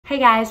Hey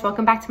guys,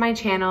 welcome back to my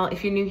channel.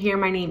 If you're new here,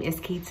 my name is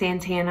Kate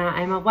Santana.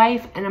 I'm a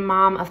wife and a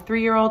mom of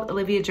 3-year-old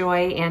Olivia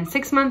Joy and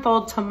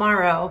 6-month-old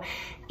tomorrow,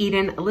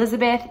 Eden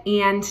Elizabeth.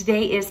 And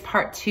today is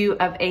part 2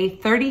 of a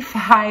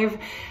 35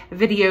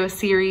 video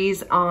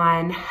series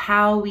on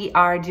how we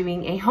are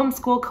doing a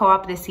homeschool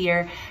co-op this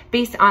year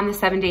based on the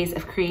 7 days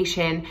of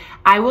creation.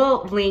 I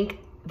will link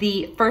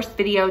the first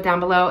video down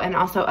below and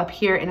also up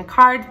here in a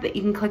card that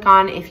you can click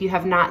on if you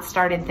have not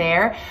started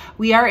there.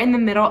 We are in the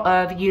middle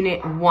of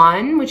unit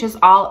 1, which is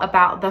all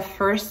about the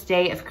first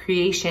day of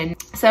creation.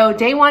 So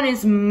day 1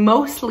 is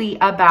mostly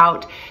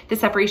about the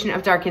separation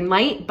of dark and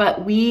light,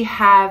 but we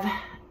have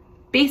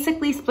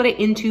basically split it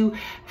into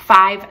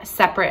 5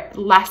 separate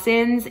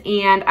lessons,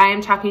 and I am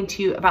talking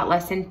to you about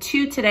lesson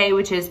 2 today,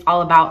 which is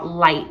all about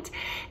light.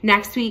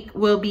 Next week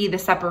will be the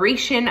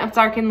separation of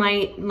dark and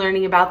light,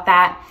 learning about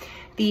that.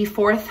 The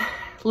 4th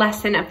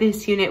lesson of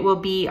this unit will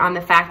be on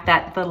the fact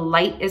that the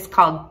light is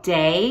called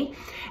day.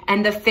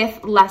 And the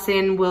 5th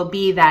lesson will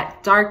be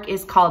that dark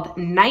is called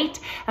night.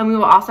 And we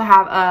will also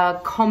have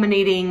a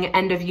culminating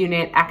end of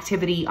unit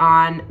activity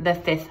on the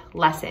 5th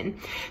lesson.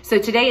 So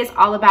today is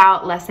all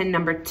about lesson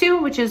number 2,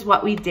 which is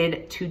what we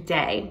did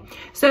today.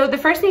 So the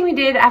first thing we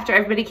did after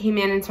everybody came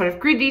in and sort of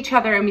greeted each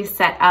other and we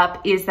set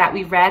up is that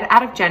we read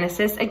out of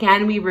Genesis.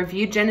 Again, we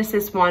reviewed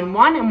Genesis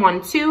 1:1 and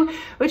 1:2,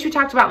 which we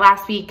talked about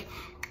last week.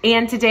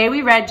 And today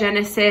we read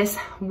Genesis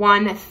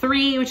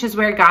 1:3, which is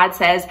where God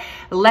says,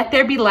 "Let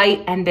there be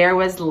light," and there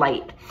was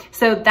light.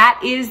 So that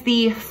is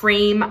the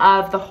frame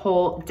of the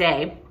whole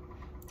day.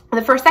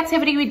 The first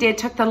activity we did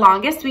took the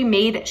longest. We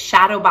made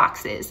shadow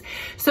boxes.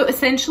 So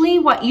essentially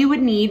what you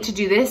would need to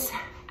do this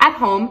at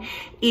home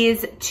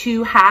is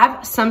to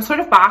have some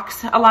sort of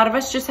box. A lot of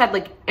us just had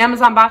like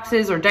Amazon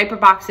boxes or diaper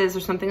boxes or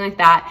something like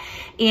that.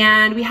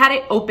 And we had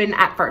it open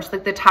at first,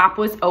 like the top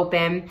was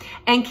open,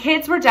 and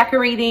kids were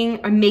decorating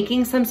or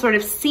making some sort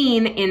of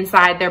scene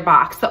inside their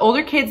box. The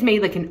older kids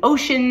made like an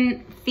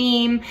ocean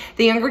theme.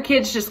 The younger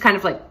kids just kind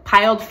of like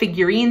piled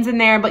figurines in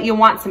there, but you'll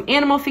want some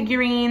animal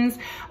figurines.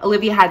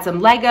 Olivia had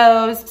some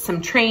Legos, some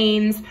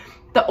trains.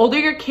 The older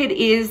your kid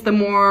is, the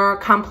more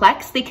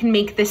complex they can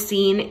make the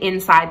scene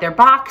inside their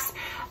box.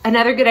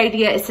 Another good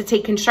idea is to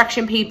take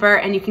construction paper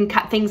and you can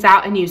cut things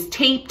out and use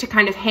tape to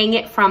kind of hang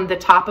it from the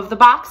top of the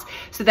box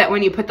so that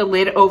when you put the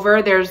lid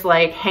over, there's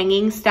like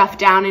hanging stuff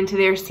down into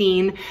their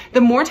scene.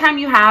 The more time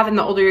you have and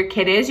the older your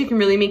kid is, you can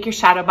really make your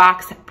shadow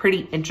box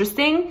pretty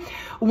interesting.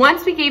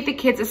 Once we gave the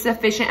kids a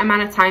sufficient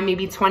amount of time,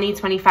 maybe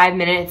 20-25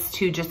 minutes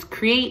to just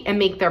create and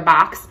make their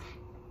box,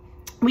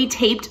 we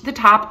taped the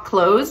top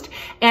closed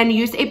and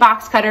used a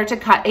box cutter to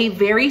cut a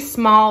very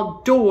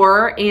small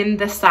door in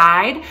the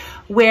side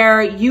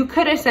where you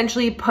could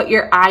essentially put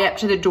your eye up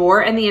to the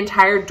door and the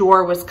entire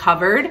door was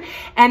covered.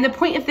 And the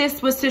point of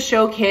this was to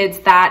show kids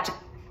that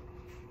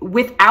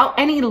without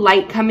any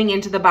light coming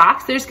into the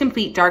box, there's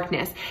complete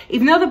darkness.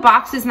 Even though the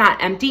box is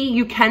not empty,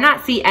 you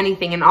cannot see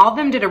anything. And all of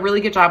them did a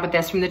really good job with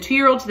this, from the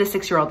 2-year-old to the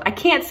 6-year-old. I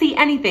can't see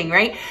anything,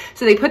 right?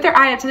 So they put their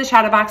eye up to the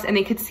shadow box and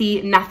they could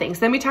see nothing. So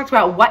then we talked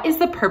about what is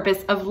the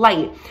purpose of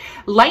light.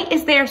 Light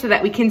is there so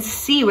that we can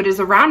see what is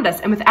around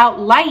us. And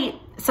without light,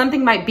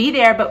 something might be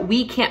there, but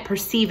we can't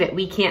perceive it.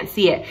 We can't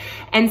see it.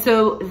 And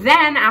so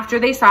then after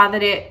they saw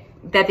that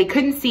they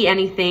couldn't see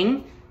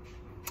anything,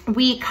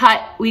 we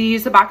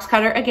used a box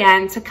cutter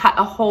again to cut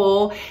a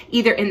hole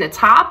either in the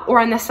top or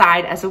on the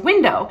side as a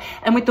window.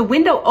 And with the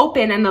window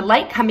open and the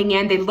light coming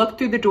in, they looked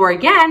through the door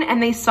again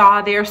and they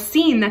saw their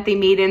scene that they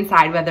made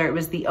inside, whether it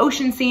was the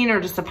ocean scene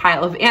or just a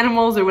pile of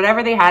animals or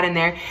whatever they had in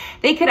there,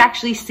 they could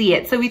actually see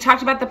it. So we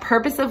talked about the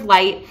purpose of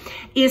light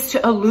is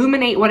to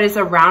illuminate what is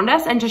around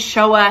us and to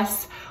show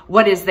us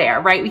what is there,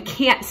 right? We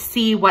can't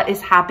see what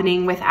is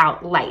happening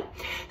without light.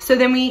 So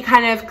then we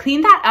kind of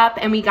cleaned that up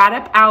and we got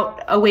up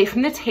out away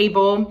from the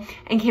table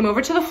and came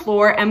over to the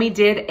floor and we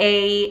did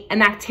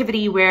an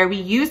activity where we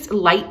used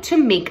light to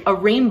make a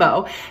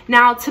rainbow.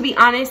 Now, to be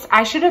honest,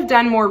 I should have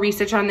done more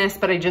research on this,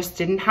 but I just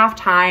didn't have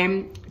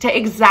time to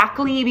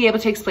exactly be able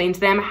to explain to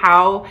them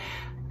how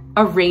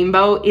a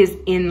rainbow is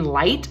in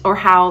light or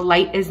how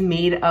light is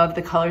made of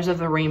the colors of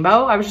the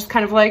rainbow. I was just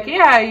kind of like,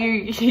 yeah,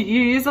 you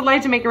use the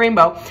light to make a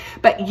rainbow,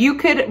 but you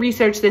could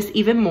research this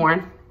even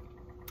more.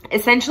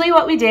 Essentially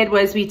what we did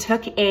was we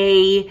took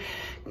a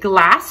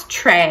glass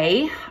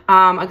tray,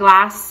 a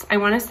glass, I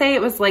want to say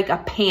it was like a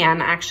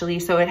pan actually,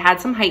 so it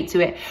had some height to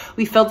it.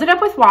 We filled it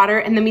up with water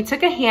and then we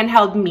took a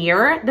handheld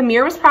mirror. The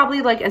mirror was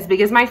probably like as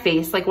big as my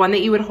face, like one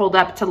that you would hold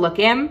up to look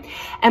in,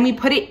 and we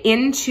put it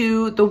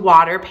into the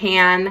water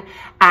pan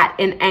at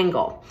an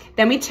angle.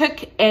 Then we took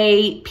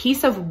a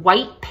piece of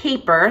white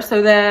paper,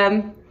 so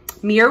the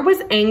mirror was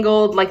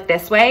angled like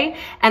this way,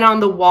 and on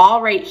the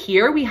wall right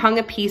here we hung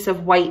a piece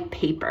of white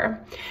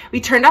paper. We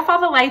turned off all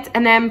the lights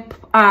and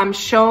then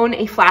shone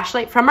a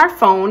flashlight from our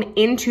phone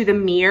into the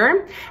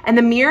mirror, and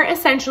the mirror,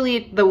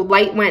 essentially the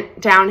light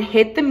went down,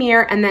 hit the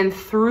mirror, and then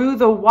through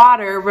the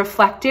water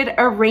reflected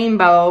a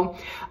rainbow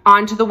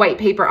onto the white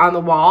paper on the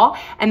wall.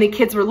 And the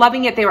kids were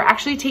loving it. They were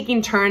actually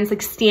taking turns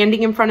like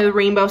standing in front of the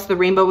rainbow so the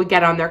rainbow would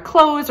get on their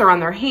clothes or on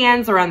their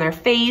hands or on their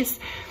face.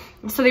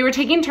 So they were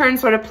taking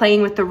turns sort of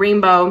playing with the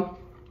rainbow.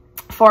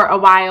 For a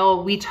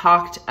while, we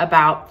talked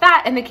about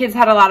that, and the kids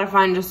had a lot of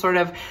fun just sort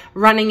of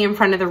running in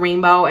front of the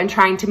rainbow and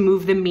trying to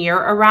move the mirror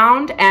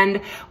around.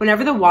 And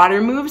whenever the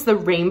water moves, the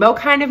rainbow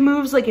kind of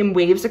moves like in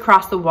waves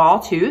across the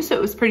wall too. So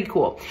it was pretty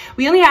cool.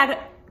 We only had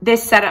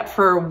this set up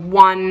for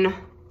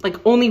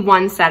only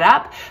one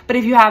setup, but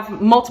if you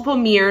have multiple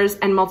mirrors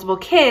and multiple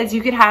kids,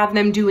 you could have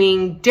them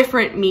doing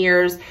different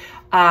mirrors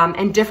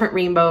and different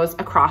rainbows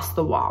across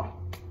the wall.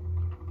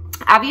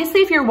 Obviously,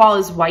 if your wall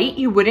is white,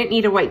 you wouldn't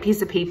need a white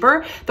piece of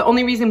paper. The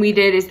only reason we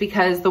did is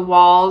because the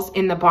walls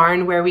in the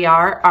barn where we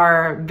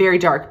are very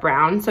dark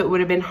brown, so it would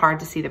have been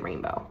hard to see the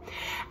rainbow.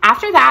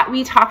 After that,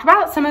 we talked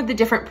about some of the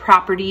different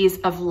properties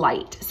of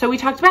light. So we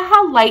talked about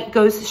how light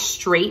goes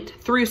straight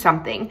through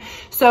something.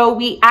 So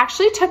we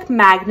actually took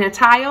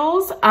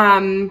magnetiles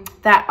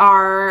that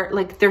are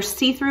like, they're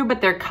see-through, but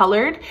they're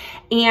colored.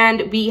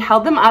 And we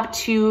held them up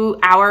to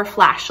our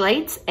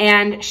flashlights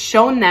and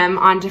shone them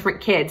on different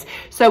kids.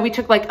 So we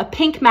took like a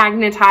pink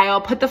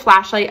magnetile, put the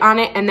flashlight on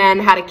it, and then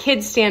had a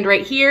kid stand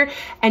right here,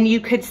 and you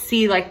could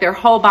see like their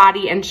whole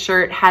body and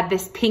shirt had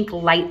this pink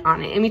light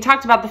on it. And we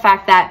talked about the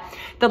fact that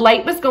the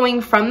light was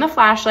going from the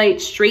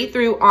flashlight straight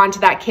through onto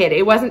that kid.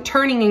 It wasn't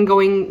turning and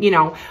going, you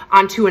know,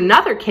 onto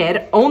another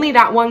kid. Only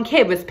that one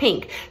kid was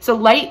pink. So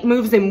light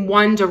moves in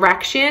one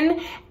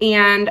direction,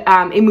 and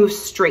it moves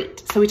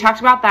straight. So we talked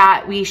about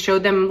that. We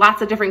showed them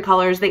lots of different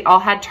colors. They all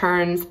had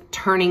turns,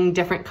 turning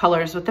different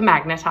colors with the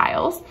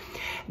magnetiles.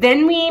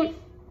 Then we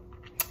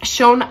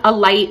shone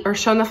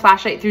the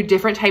flashlight through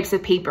different types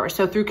of paper.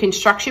 So through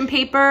construction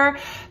paper,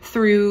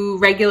 through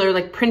regular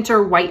like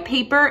printer white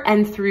paper,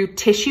 and through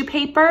tissue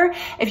paper.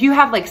 If you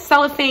have like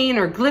cellophane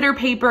or glitter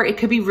paper, it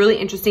could be really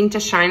interesting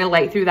to shine a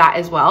light through that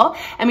as well.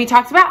 And we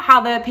talked about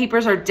how the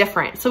papers are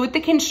different. So with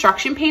the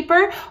construction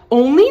paper,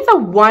 only the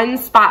one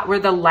spot where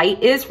the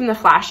light is from the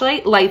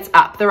flashlight lights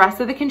up. The rest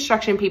of the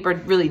construction paper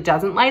really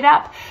doesn't light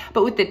up.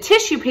 But with the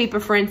tissue paper,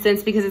 for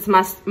instance, because it's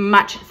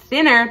much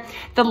thinner,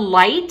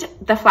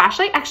 the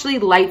flashlight actually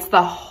lights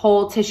the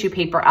whole tissue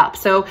paper up.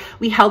 So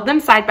we held them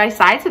side by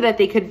side so that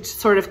they could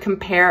sort of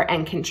compare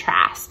and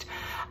contrast.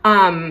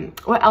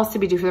 What else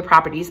did we do for the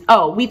properties?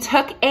 Oh, we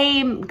took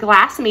a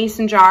glass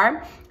mason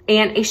jar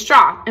and a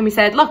straw, and we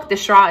said, look, the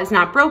straw is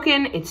not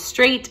broken, it's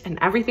straight, and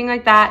everything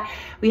like that.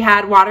 We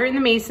had water in the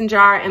mason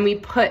jar, and we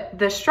put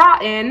the straw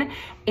in,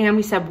 and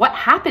we said, what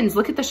happens?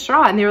 Look at the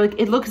straw. And they were like,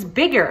 it looks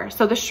bigger.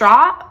 So the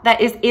straw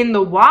that is in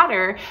the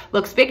water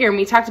looks bigger. And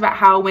we talked about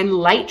how when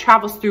light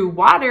travels through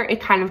water,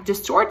 it kind of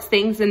distorts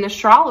things, and the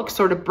straw looks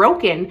sort of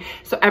broken.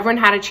 So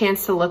everyone had a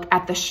chance to look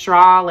at the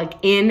straw like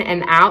in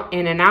and out,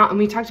 in and out. And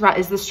we talked about,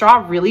 is the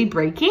straw really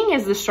breaking?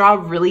 Is the straw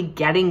really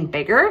getting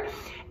bigger?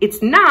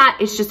 It's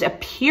not, it's just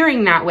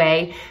appearing that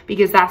way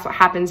because that's what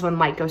happens when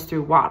light goes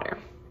through water.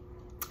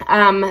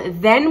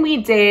 Then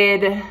we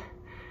did,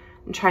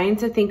 I'm trying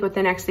to think what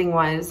the next thing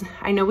was.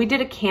 I know we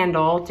did a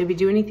candle. Did we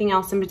do anything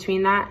else in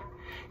between that?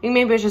 I think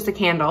maybe it was just a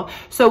candle.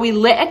 So we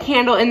lit a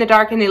candle in the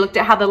dark, and they looked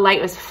at how the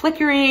light was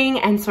flickering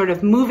and sort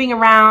of moving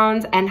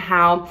around, and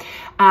how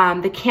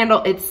the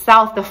candle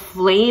itself, the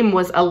flame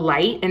was a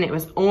light, and it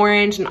was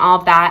orange and all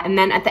of that. And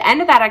then at the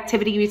end of that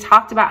activity, we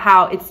talked about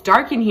how it's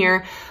dark in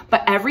here,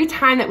 but every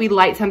time that we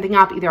light something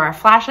up, either our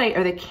flashlight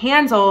or the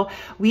candle,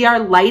 we are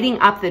lighting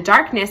up the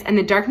darkness, and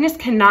the darkness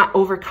cannot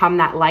overcome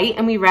that light.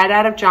 And we read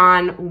out of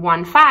John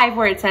 1:5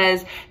 where it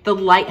says, the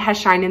light has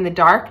shined in the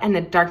dark, and the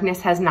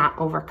darkness has not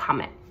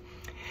overcome it.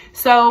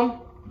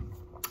 So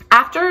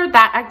after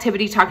that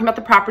activity, talking about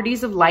the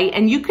properties of light,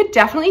 and you could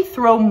definitely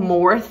throw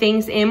more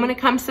things in when it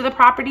comes to the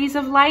properties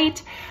of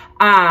light.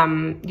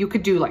 You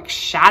could do like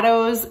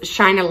shadows,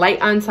 shine a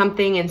light on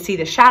something and see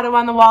the shadow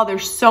on the wall.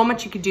 There's so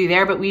much you could do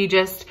there, but we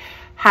just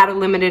had a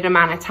limited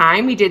amount of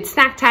time. We did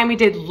snack time, we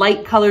did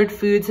light colored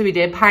food. So we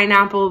did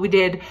pineapple, we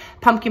did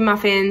pumpkin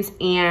muffins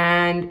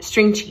and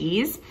string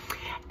cheese.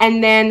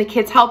 And then the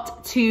kids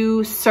helped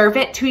to serve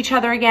it to each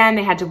other again.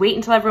 They had to wait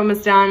until everyone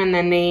was done. And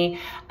then they,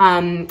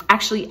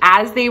 actually,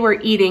 as they were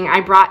eating, I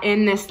brought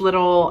in this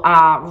little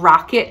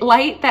rocket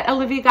light that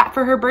Olivia got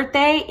for her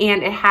birthday.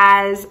 And it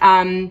has,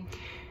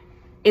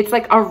 it's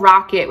like a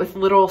rocket with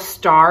little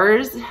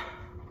stars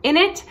in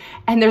it.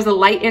 And there's a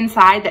light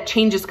inside that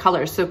changes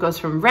colors. So it goes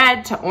from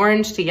red to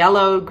orange to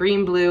yellow,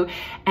 green, blue.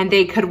 And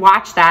they could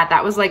watch that.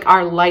 That was like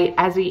our light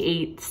as we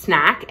ate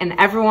snack. And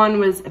everyone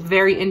was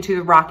very into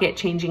the rocket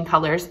changing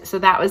colors. So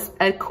that was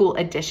a cool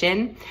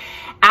addition.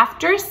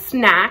 After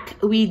snack,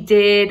 we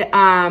did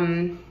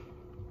another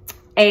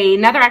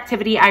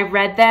activity. I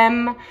read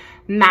them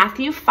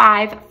Matthew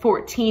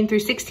 5:14 through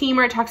 16,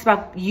 where it talks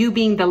about you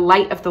being the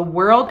light of the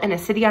world, and a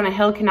city on a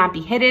hill cannot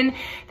be hidden.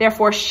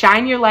 Therefore,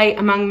 shine your light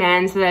among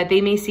men so that they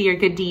may see your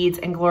good deeds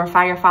and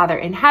glorify your Father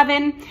in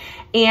heaven.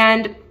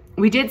 And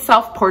we did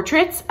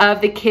self-portraits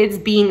of the kids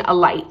being a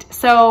light.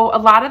 So a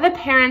lot of the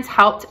parents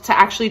helped to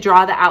actually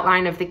draw the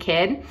outline of the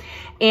kid.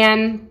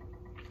 And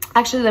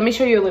actually, let me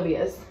show you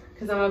Olivia's,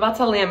 because I'm about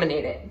to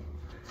laminate it.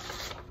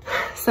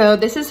 So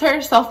this is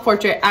her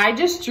self-portrait. I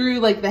just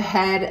drew like the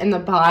head and the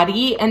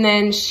body, and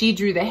then she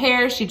drew the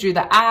hair, she drew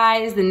the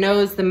eyes, the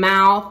nose, the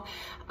mouth.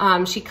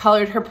 She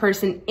colored her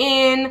person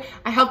in.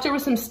 I helped her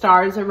with some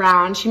stars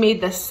around. She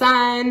made the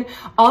sun.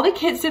 All the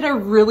kids did a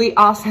really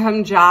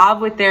awesome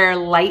job with their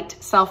light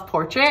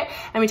self-portrait.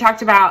 And we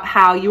talked about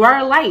how you are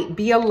a light,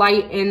 be a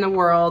light in the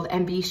world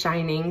and be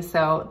shining.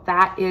 So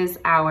that is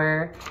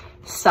our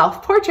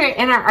self-portrait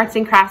and our arts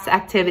and crafts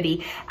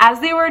activity. As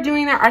they were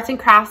doing their arts and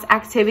crafts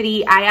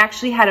activity, I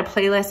actually had a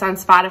playlist on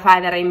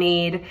Spotify that I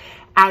made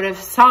out of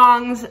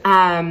songs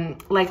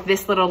like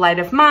This Little Light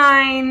of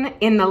Mine,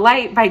 In the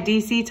Light by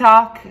DC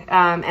Talk,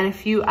 and a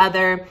few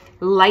other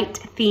light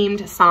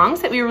themed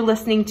songs that we were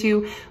listening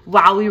to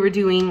while we were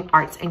doing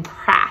arts and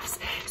crafts.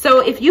 So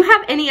if you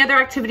have any other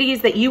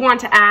activities that you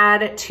want to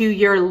add to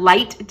your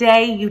light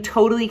day, you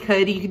totally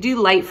could. You could do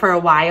light for a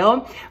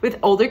while. With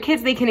older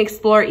kids, they can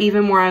explore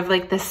even more of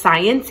like the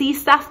science-y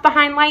stuff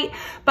behind light.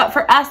 But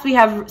for us, we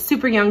have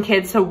super young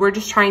kids, so we're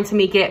just trying to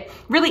make it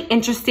really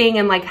interesting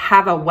and like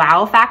have a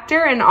wow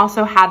factor and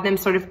also have them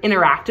sort of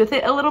interact with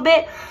it a little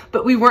bit.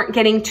 But we weren't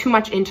getting too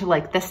much into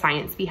like the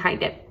science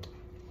behind it.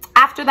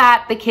 After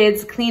that, the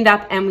kids cleaned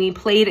up and we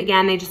played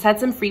again. They just had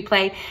some free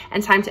play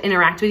and time to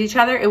interact with each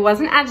other. It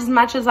wasn't as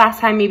much as last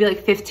time, maybe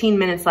like 15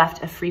 minutes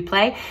left of free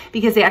play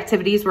because the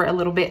activities were a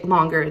little bit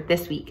longer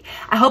this week.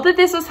 I hope that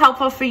this was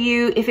helpful for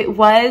you. If it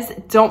was,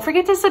 don't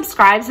forget to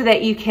subscribe so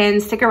that you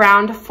can stick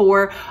around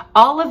for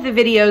all of the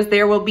videos.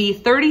 There will be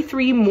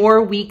 33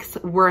 more weeks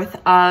worth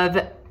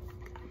of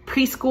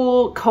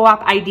preschool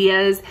co-op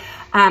ideas.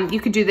 You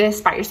could do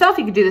this by yourself.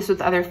 You could do this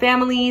with other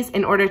families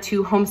in order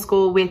to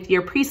homeschool with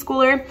your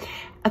preschooler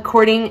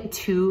according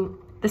to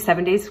the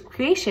 7 days of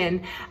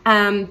creation.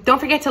 Don't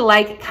forget to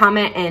like,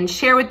 comment, and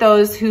share with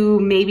those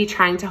who may be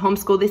trying to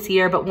homeschool this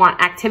year but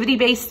want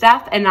activity-based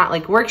stuff and not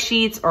like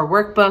worksheets or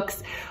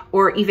workbooks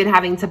or even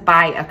having to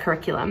buy a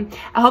curriculum.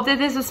 I hope that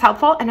this was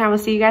helpful, and I will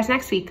see you guys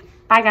next week.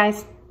 Bye,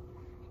 guys.